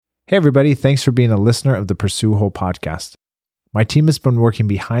Hey everybody, thanks for being a listener of the Pursue Whole podcast. My team has been working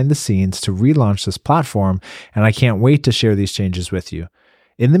behind the scenes to relaunch this platform, and I can't wait to share these changes with you.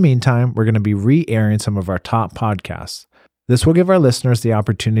 In the meantime, we're going to be re-airing some of our top podcasts. This will give our listeners the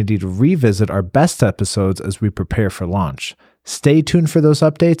opportunity to revisit our best episodes as we prepare for launch. Stay tuned for those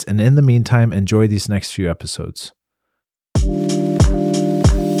updates, and in the meantime, enjoy these next few episodes.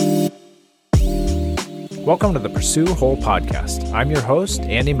 Welcome to the Pursue Whole podcast. I'm your host,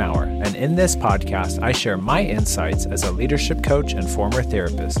 Andy Maurer, and in this podcast, I share my insights as a leadership coach and former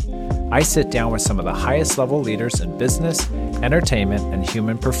therapist. I sit down with some of the highest level leaders in business, entertainment, and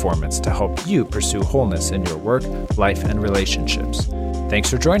human performance to help you pursue wholeness in your work, life, and relationships. Thanks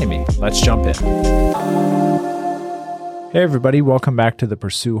for joining me. Let's jump in. Hey everybody, welcome back to the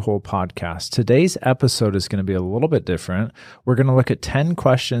Pursue Whole podcast. Today's episode is going to be a little bit different. We're going to look at 10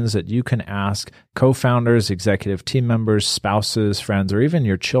 questions that you can ask co-founders, executive team members, spouses, friends, or even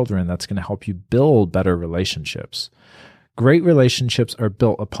your children that's going to help you build better relationships. Great relationships are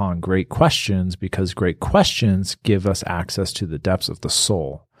built upon great questions because great questions give us access to the depths of the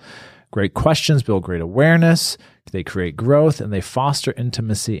soul. Great questions build great awareness, they create growth, and they foster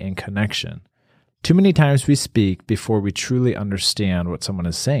intimacy and connection. Too many times we speak before we truly understand what someone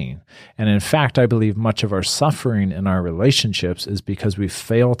is saying. And in fact, I believe much of our suffering in our relationships is because we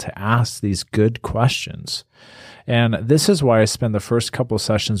fail to ask these good questions. And this is why I spend the first couple of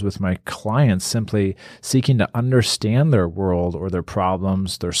sessions with my clients simply seeking to understand their world or their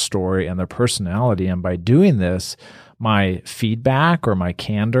problems, their story, and their personality. And by doing this, my feedback or my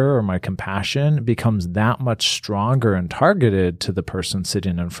candor or my compassion becomes that much stronger and targeted to the person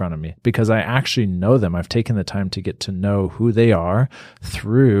sitting in front of me because I actually know them. I've taken the time to get to know who they are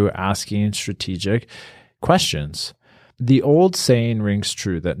through asking strategic questions. The old saying rings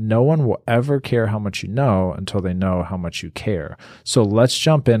true that no one will ever care how much you know until they know how much you care. So let's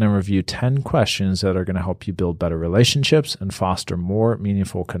jump in and review 10 questions that are going to help you build better relationships and foster more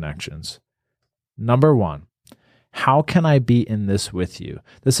meaningful connections. Number 1. How can I be in this with you?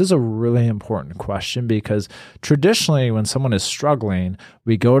 This is a really important question because traditionally when someone is struggling,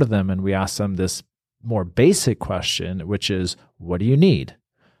 we go to them and we ask them this more basic question, which is, what do you need?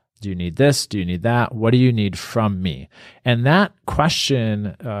 Do you need this? Do you need that? What do you need from me? And that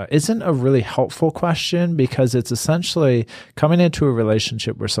question isn't a really helpful question because it's essentially coming into a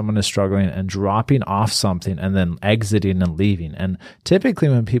relationship where someone is struggling and dropping off something and then exiting and leaving. And typically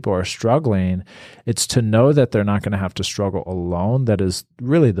when people are struggling, it's to know that they're not going to have to struggle alone. That is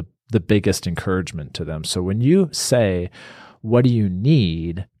really the biggest encouragement to them. So when you say, what do you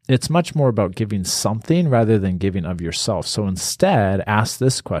need? It's much more about giving something rather than giving of yourself. So instead, ask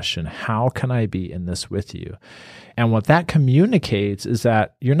this question, how can I be in this with you? And what that communicates is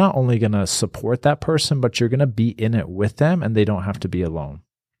that you're not only going to support that person, but you're going to be in it with them and they don't have to be alone.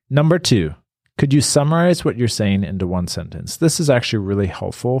 Number 2, could you summarize what you're saying into one sentence? This is actually really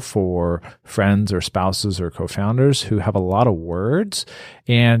helpful for friends or spouses or co-founders who have a lot of words,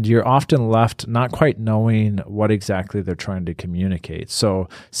 and you're often left not quite knowing what exactly they're trying to communicate. So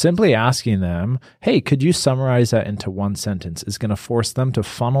simply asking them, hey, could you summarize that into one sentence is going to force them to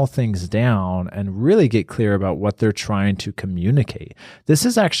funnel things down and really get clear about what they're trying to communicate. This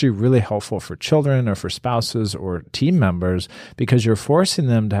is actually really helpful for children or for spouses or team members because you're forcing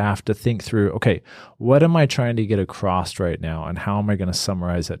them to have to think through, okay, what am I trying to get across right now? And how am I going to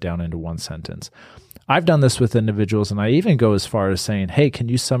summarize that down into one sentence? I've done this with individuals, and I even go as far as saying, hey, can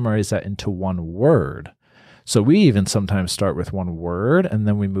you summarize that into one word? So we even sometimes start with one word, and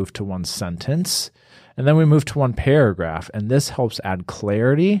then we move to one sentence, and then we move to one paragraph. And this helps add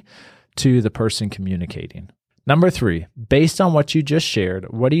clarity to the person communicating. Number 3, based on what you just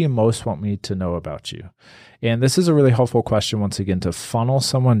shared, what do you most want me to know about you? And this is a really helpful question, once again, to funnel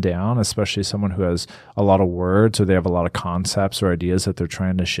someone down, especially someone who has a lot of words or they have a lot of concepts or ideas that they're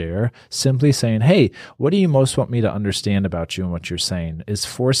trying to share. Simply saying, hey, what do you most want me to understand about you and what you're saying is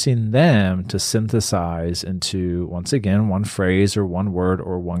forcing them to synthesize into, once again, one phrase or one word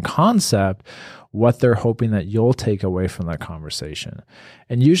or one concept what they're hoping that you'll take away from that conversation.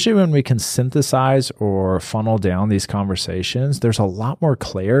 And usually when we can synthesize or funnel down these conversations, there's a lot more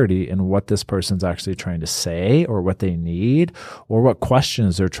clarity in what this person's actually trying to say or what they need or what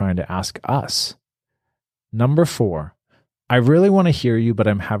questions they're trying to ask us. Number 4, I really want to hear you, but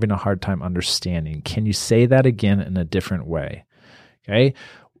I'm having a hard time understanding. Can you say that again in a different way? Okay.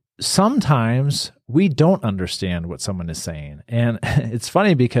 Sometimes we don't understand what someone is saying. And it's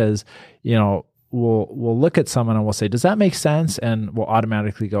funny because, we'll look at someone and we'll say, does that make sense? And we'll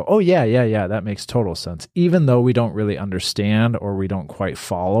automatically go, oh yeah, that makes total sense, even though we don't really understand or we don't quite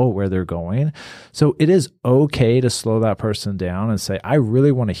follow where they're going. So it is okay to slow that person down and say, I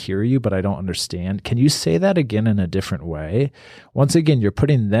really want to hear you, but I don't understand. Can you say that again in a different way? Once again, you're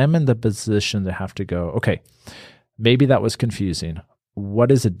putting them in the position to have to go, okay, maybe that was confusing. What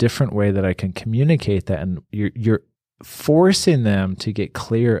is a different way that I can communicate that? And you're forcing them to get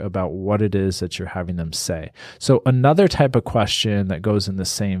clear about what it is that you're having them say. So another type of question that goes in the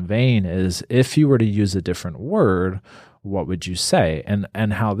same vein is, if you were to use a different word, what would you say?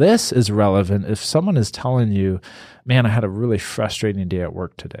 And how this is relevant if someone is telling you, man, I had a really frustrating day at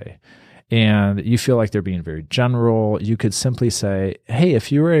work today, and you feel like they're being very general, you could simply say, hey,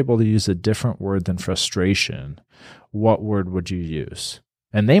 if you were able to use a different word than frustration, what word would you use?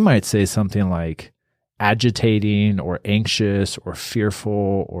 And they might say something like agitating or anxious or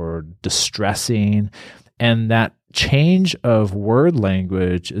fearful or distressing. And that change of word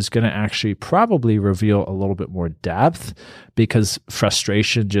language is going to actually probably reveal a little bit more depth, because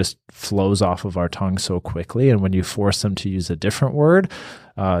frustration just flows off of our tongue so quickly. And when you force them to use a different word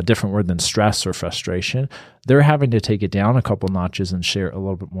than stress or frustration, they're having to take it down a couple notches and share a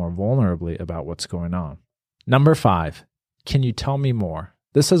little bit more vulnerably about what's going on. Number 5, can you tell me more?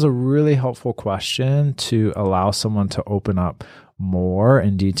 This is a really helpful question to allow someone to open up more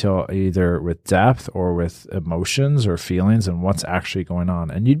in detail, either with depth or with emotions or feelings and what's actually going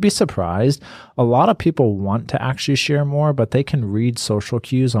on. And you'd be surprised, a lot of people want to actually share more, but they can read social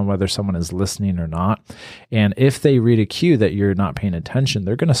cues on whether someone is listening or not. And if they read a cue that you're not paying attention,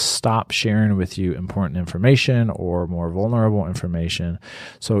 they're going to stop sharing with you important information or more vulnerable information.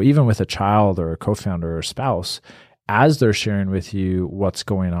 So even with a child or a co-founder or spouse, as they're sharing with you what's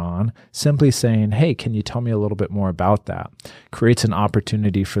going on, simply saying, hey, can you tell me a little bit more about that, creates an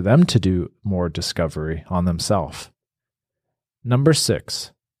opportunity for them to do more discovery on themselves. Number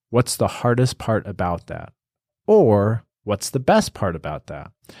 6, what's the hardest part about that? Or what's the best part about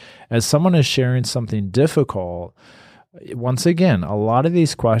that? As someone is sharing something difficult, once again, a lot of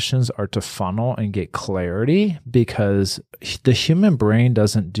these questions are to funnel and get clarity, because the human brain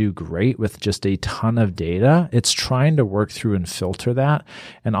doesn't do great with just a ton of data. It's trying to work through and filter that.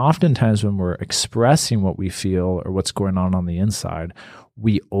 And oftentimes when we're expressing what we feel or what's going on the inside,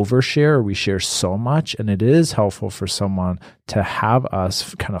 we overshare or we share so much, and it is helpful for someone to have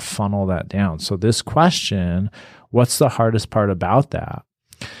us kind of funnel that down. So this question, what's the hardest part about that?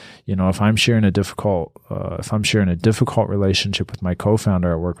 You know, if I'm sharing a difficult relationship with my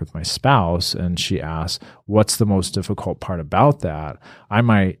co-founder at work with my spouse, and she asks, what's the most difficult part about that? I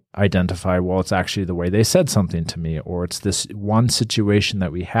might identify, well, it's actually the way they said something to me, or it's this one situation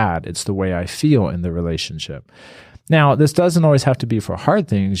that we had. It's the way I feel in the relationship. Now, this doesn't always have to be for hard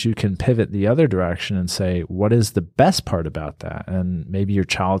things. You can pivot the other direction and say, what is the best part about that? And maybe your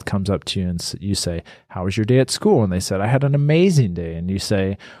child comes up to you and you say, how was your day at school? And they said, I had an amazing day. And you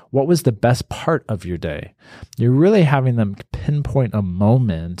say, what was the best part of your day? You're really having them pinpoint a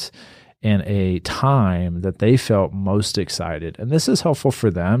moment and a time that they felt most excited. And this is helpful for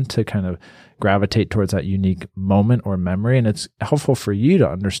them to kind of gravitate towards that unique moment or memory. And it's helpful for you to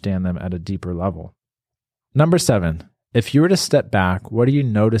understand them at a deeper level. Number 7, if you were to step back, what are you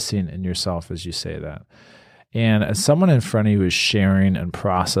noticing in yourself as you say that? And as someone in front of you is sharing and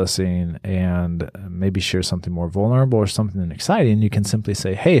processing and maybe share something more vulnerable or something exciting, you can simply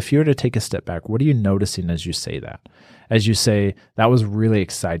say, hey, if you were to take a step back, what are you noticing as you say that? As you say, that was really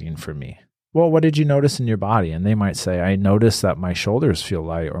exciting for me. Well, what did you notice in your body? And they might say, I noticed that my shoulders feel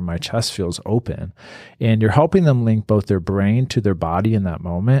light or my chest feels open. And you're helping them link both their brain to their body in that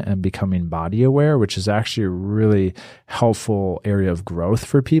moment and becoming body aware, which is actually a really helpful area of growth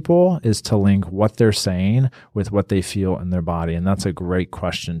for people, is to link what they're saying with what they feel in their body. And that's a great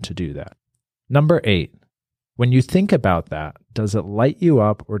question to do that. Number 8, when you think about that, does it light you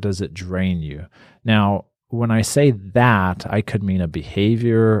up or does it drain you? Now, when I say that, I could mean a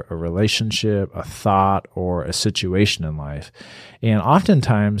behavior, a relationship, a thought, or a situation in life. And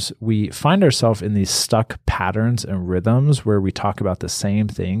oftentimes we find ourselves in these stuck patterns and rhythms where we talk about the same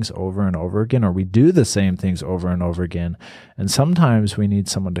things over and over again, or we do the same things over and over again. And sometimes we need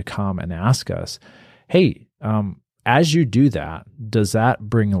someone to come and ask us, hey, as you do that, does that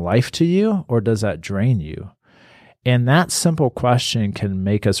bring life to you or does that drain you? And that simple question can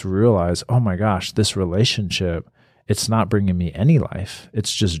make us realize, oh my gosh, this relationship, it's not bringing me any life.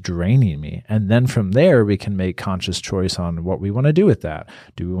 It's just draining me. And then from there, we can make conscious choice on what we want to do with that.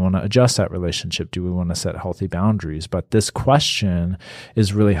 Do we want to adjust that relationship? Do we want to set healthy boundaries? But this question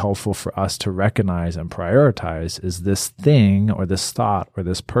is really helpful for us to recognize and prioritize, is this thing or this thought or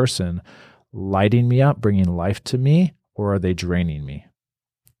this person lighting me up, bringing life to me, or are they draining me?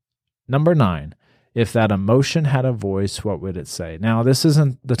 Number 9, if that emotion had a voice, what would it say? Now, this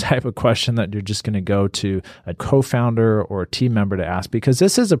isn't the type of question that you're just going to go to a co-founder or a team member to ask, because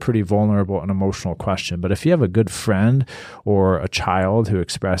this is a pretty vulnerable and emotional question. But if you have a good friend or a child who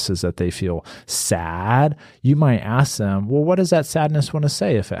expresses that they feel sad, you might ask them, well, what does that sadness want to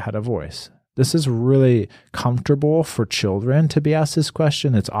say if it had a voice? This is really comfortable for children to be asked this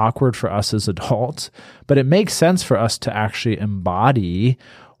question. It's awkward for us as adults, but it makes sense for us to actually embody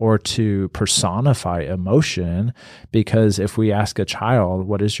or to personify emotion, because if we ask a child,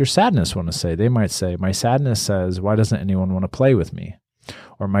 what does your sadness want to say? They might say, my sadness says, why doesn't anyone want to play with me?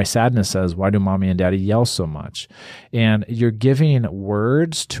 Or my sadness says, why do mommy and daddy yell so much? And you're giving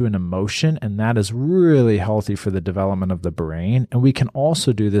words to an emotion, and that is really healthy for the development of the brain. And we can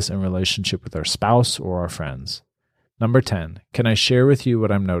also do this in relationship with our spouse or our friends. Number 10, can I share with you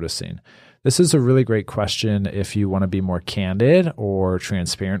what I'm noticing? This is a really great question if you want to be more candid or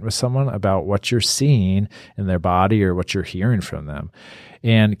transparent with someone about what you're seeing in their body or what you're hearing from them.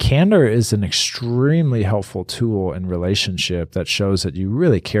 And candor is an extremely helpful tool in relationship that shows that you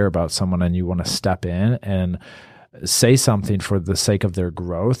really care about someone and you want to step in and say something for the sake of their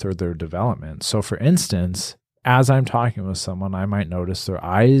growth or their development. So for instance, as I'm talking with someone, I might notice their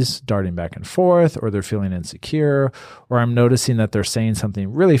eyes darting back and forth, or they're feeling insecure, or I'm noticing that they're saying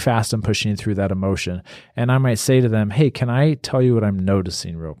something really fast and pushing through that emotion. And I might say to them, hey, can I tell you what I'm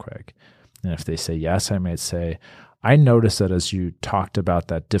noticing real quick? And if they say yes, I might say, I noticed that as you talked about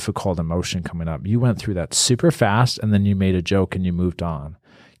that difficult emotion coming up, you went through that super fast and then you made a joke and you moved on.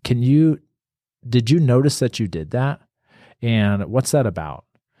 Did you notice that you did that? And what's that about?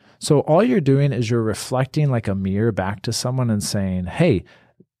 So all you're doing is you're reflecting like a mirror back to someone and saying, hey,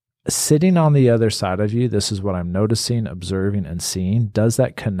 sitting on the other side of you, this is what I'm noticing, observing, and seeing. Does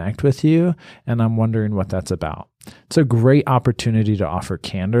that connect with you? And I'm wondering what that's about. It's a great opportunity to offer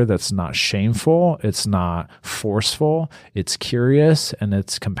candor that's not shameful, it's not forceful, it's curious, and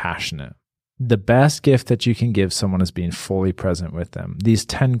it's compassionate. The best gift that you can give someone is being fully present with them. These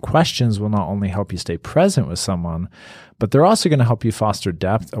 10 questions will not only help you stay present with someone, but they're also going to help you foster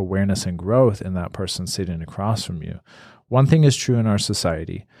depth, awareness, and growth in that person sitting across from you. One thing is true in our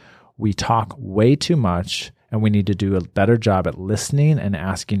society. We talk way too much, and we need to do a better job at listening and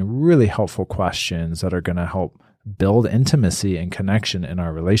asking really helpful questions that are going to help build intimacy and connection in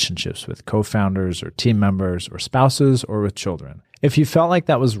our relationships with co-founders or team members or spouses or with children. If you felt like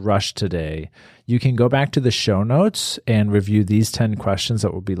that was rushed today, you can go back to the show notes and review these 10 questions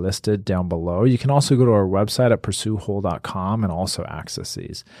that will be listed down below. You can also go to our website at pursuewhole.com and also access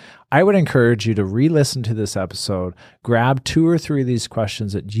these. I would encourage you to re-listen to this episode, grab 2 or 3 of these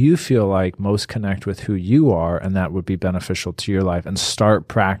questions that you feel like most connect with who you are and that would be beneficial to your life, and start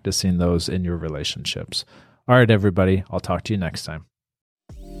practicing those in your relationships. All right, everybody, I'll talk to you next time.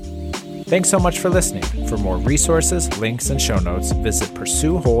 Thanks so much for listening. For more resources, links, and show notes, visit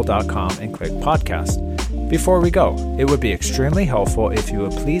pursuewhole.com and click podcast. Before we go, it would be extremely helpful if you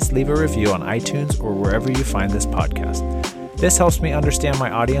would please leave a review on iTunes or wherever you find this podcast. This helps me understand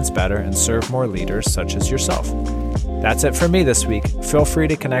my audience better and serve more leaders such as yourself. That's it for me this week. Feel free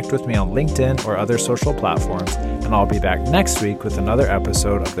to connect with me on LinkedIn or other social platforms, and I'll be back next week with another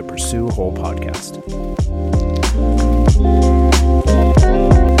episode of the Pursue Whole podcast.